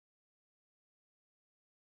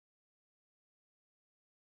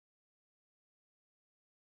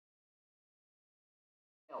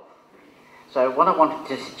So what I wanted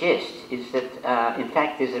to suggest is that, in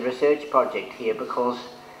fact, there's a research project here because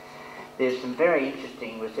there's some very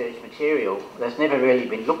interesting research material that's never really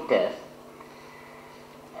been looked at.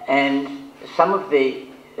 And some of the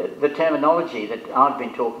terminology that I've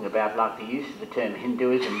been talking about, like the use of the term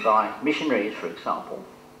Hinduism by missionaries, for example,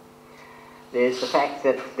 there's the fact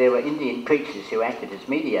that there were Indian preachers who acted as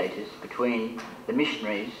mediators between the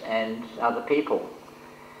missionaries and other people.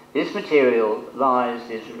 This material lies,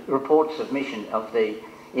 there's reports of the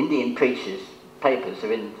Indian preachers' papers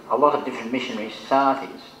are in a lot of different missionary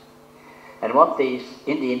societies. And what these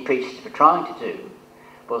Indian preachers were trying to do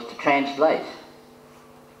was to translate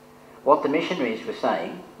what the missionaries were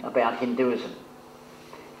saying about Hinduism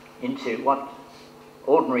into what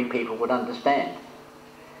ordinary people would understand.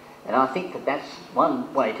 And I think that that's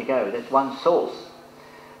one way to go, that's one source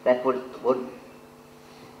that would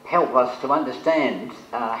help us to understand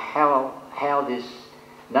how this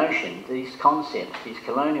notion, these concepts, these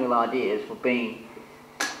colonial ideas were being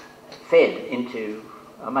fed into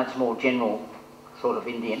a much more general sort of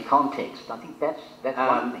Indian context. I think that's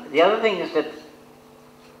one thing. The other thing is that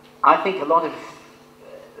I think a lot of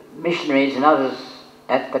missionaries and others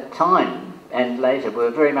at the time and later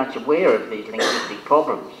were very much aware of these linguistic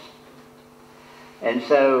problems. And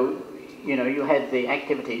so, you know, you had the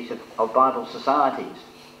activities of Bible societies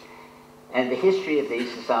and the history of these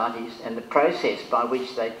societies and the process by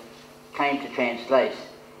which they came to translate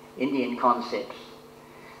Indian concepts.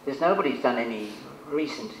 There's nobody's done any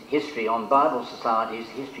recent history on Bible societies,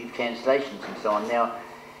 history of translations and so on. Now,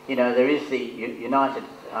 you know, there is the United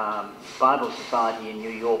Bible Society in New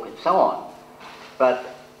York and so on,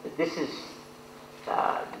 but this is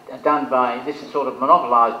this is sort of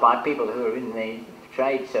monopolised by people who are in the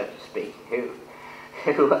trade, so to speak,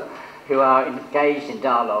 who are engaged in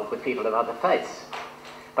dialogue with people of other faiths.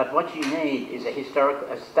 But what you need is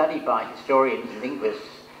a study by historians and linguists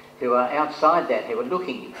who are outside that, who are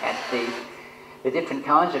looking at the different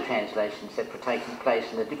kinds of translations that were taking place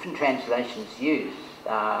and the different translations used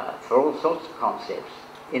for all sorts of concepts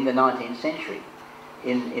in the 19th century,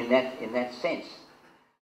 in that sense.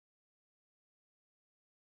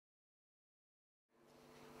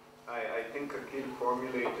 I think Akhil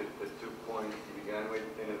formulated the 2 points he began with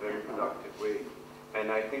in a very productive way. And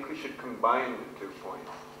I think we should combine the 2 points.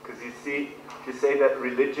 Because you see, to say that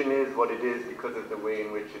religion is what it is because of the way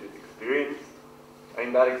in which it is experienced,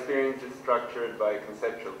 and that experience is structured by a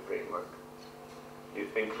conceptual framework,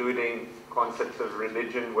 including concepts of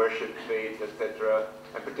religion, worship, faith, etc.,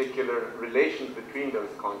 and particular relations between those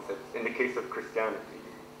concepts in the case of Christianity.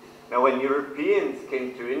 Now, when Europeans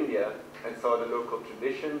came to India and saw the local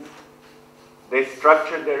traditions, they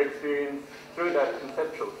structured their experience through that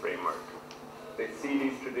conceptual framework. They see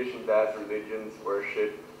these traditions as religions,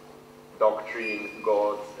 worship, doctrine,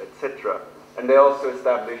 gods, etc. And they also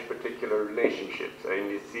establish particular relationships. I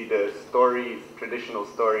mean, you see the stories, traditional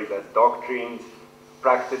stories as doctrines,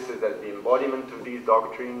 practices as the embodiment of these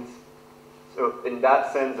doctrines. So in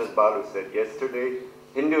that sense, as Balu said yesterday,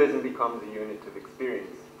 Hinduism becomes a unit of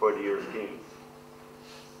experience for the Europeans.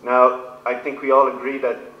 Now, I think we all agree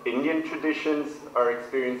that Indian traditions are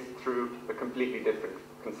experienced through a completely different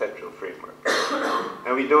conceptual framework.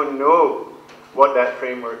 And we don't know what that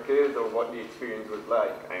framework is or what the experience was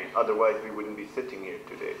like. I mean, otherwise we wouldn't be sitting here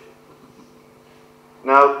today.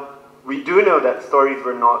 Now, we do know that stories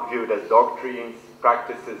were not viewed as doctrines,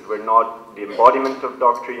 practices were not the embodiment of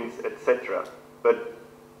doctrines, etc. But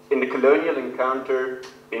in the colonial encounter,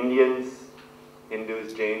 Indians,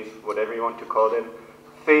 Hindus, Jains, whatever you want to call them,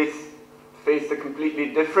 faced a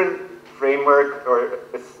completely different framework or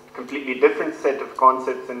a completely different set of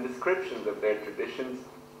concepts and descriptions of their traditions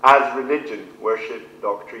as religion, worship,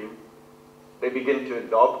 doctrine. They begin to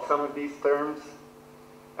adopt some of these terms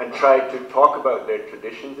and try to talk about their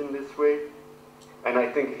traditions in this way. And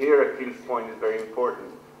I think here Akhil's point is very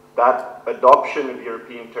important. That adoption of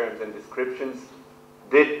European terms and descriptions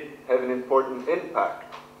did have an important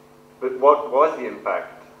impact. But what was the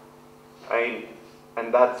impact?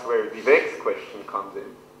 And that's where Vivek's question comes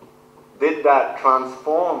in. Did that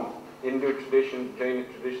transform Hindu traditions, Jain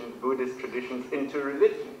traditions, Buddhist traditions into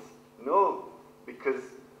religions? No, because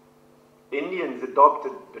Indians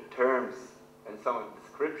adopted the terms and some of the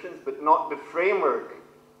descriptions, but not the framework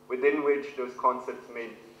within which those concepts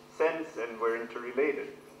made sense and were interrelated.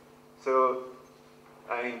 So,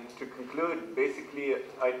 to conclude, basically,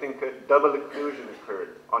 I think a double occlusion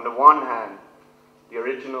occurred. On the one hand, the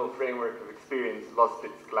original framework of experience lost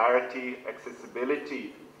its clarity,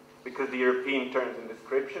 accessibility, because the European terms and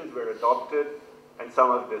descriptions were adopted, and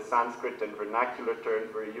some of the Sanskrit and vernacular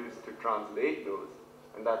terms were used to translate those,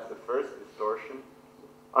 and that's the first distortion.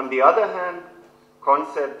 On the other hand,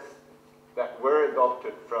 concepts that were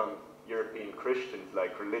adopted from European Christians,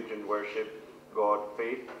 like religion, worship, God,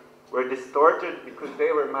 faith, were distorted because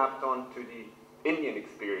they were mapped onto the Indian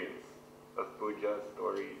experience of puja,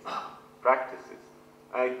 stories, practices.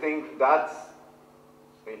 I think that's,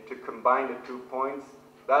 to combine the 2 points,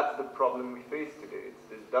 that's the problem we face today. It's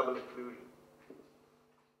this double inclusion.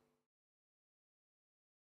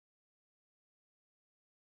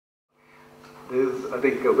 This is, I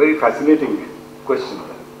think, a very fascinating question.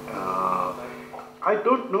 I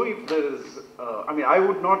don't know if there is, I mean, I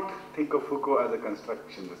would not think of Foucault as a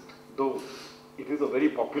constructionist, though it is a very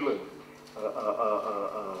popular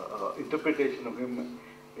interpretation of him.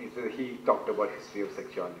 He talked about history of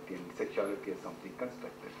sexuality and sexuality as something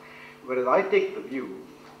constructed. Whereas I take the view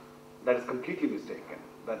that is completely mistaken,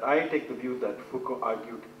 that I take the view that Foucault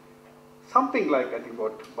argued something like, I think,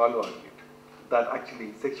 what Balu argued, that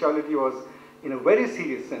actually sexuality was, in a very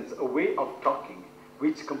serious sense, a way of talking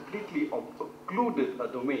which completely occluded a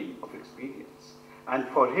domain of experience. And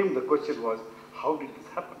for him, the question was, how did this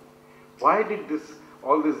happen? Why did this,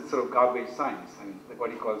 all this sort of garbage science, I mean, what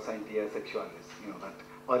he calls scientia sexualis, that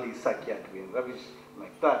early psychiatry and rubbish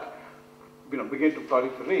like that, began to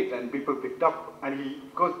proliferate, and people picked up, and he,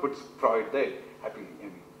 of course, puts Freud there, happily. I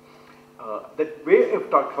mean, that way of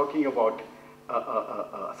talking about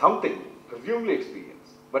something, presumably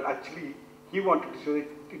experienced, but actually he wanted to show that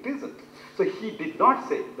it isn't. So he did not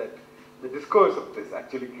say that the discourse of this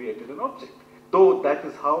actually created an object, though that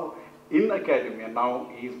is how in academia now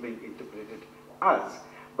he is being interpreted as.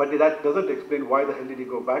 But that doesn't explain why the hell did he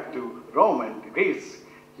go back to Rome and Greece.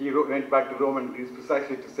 He went back to Rome and Greece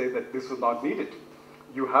precisely to say that this was not needed.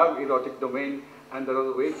 You have erotic domain, and there was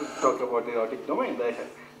a way to talk about erotic domain.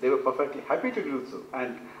 They were perfectly happy to do so.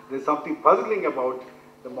 And there's something puzzling about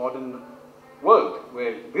the modern world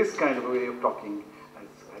where this kind of a way of talking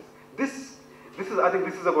this is, I think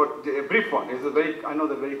this is about a brief one. It's a very, I know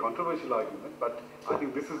the very controversial argument, but I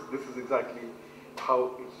think this is exactly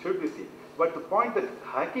how it should be seen. But the point that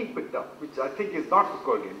Hacking picked up, which I think is not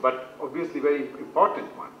Foucauldian, but obviously very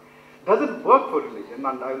important one, doesn't work for religion,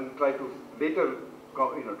 and I will try to later,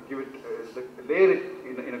 give it, layer it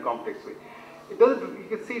in a complex way. It doesn't. You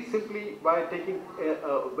can see it simply by taking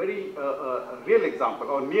a very real example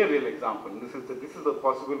or near real example, in the sense that this is a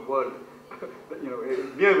possible world, a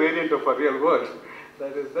near variant of a real world.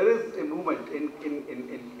 There is a movement in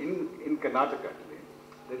Karnataka today.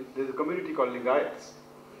 There's a community called Lingayats.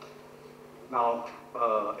 Now,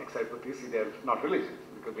 except for this, they are not religious,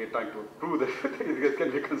 because we are trying to prove that it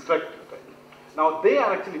can be constructed. Right? Now, they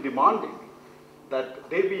are actually demanding that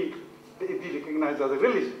they be recognized as a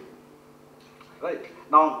religion. Right?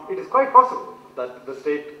 Now, it is quite possible that the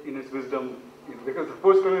state, in its wisdom, because the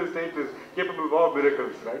post-colonial state is capable of all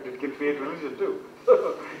miracles, right? It can create religion too.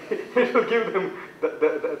 So, it will give them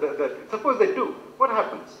suppose they do. What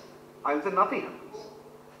happens? I will say nothing happens.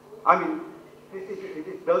 I mean,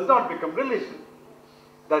 it does not become religion.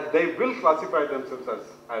 That they will classify themselves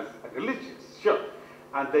as religious, sure,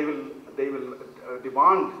 and they will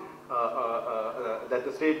demand that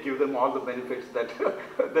the state give them all the benefits that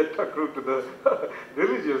that accrue to the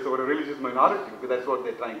religious or a religious minority, because that's what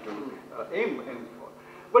they're trying to aim for.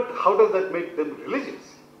 But how does that make them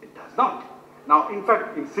religious? It does not. Now, in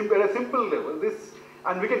fact, at a simple level, this,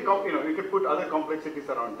 and we can we can put other complexities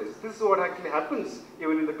around this. This is what actually happens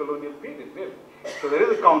even in the colonial period, really. So there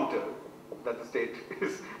is a counter that the state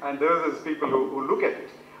is, and there is people who look at it,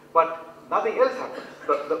 but nothing else happens.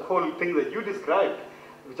 The whole thing that you described,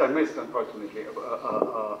 which I missed, unfortunately,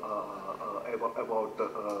 about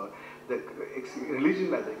the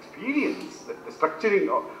religion as experience, the structuring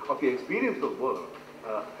of the experience of the world,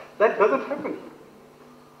 that doesn't happen.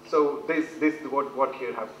 So this what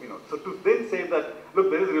here happens, So to then say that, look,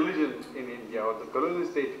 there is religion in India, or the colonial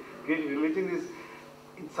state creating religion, is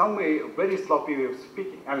in some way a very sloppy way of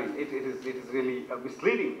speaking. I mean, it is really a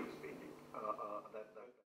misleading way of speaking.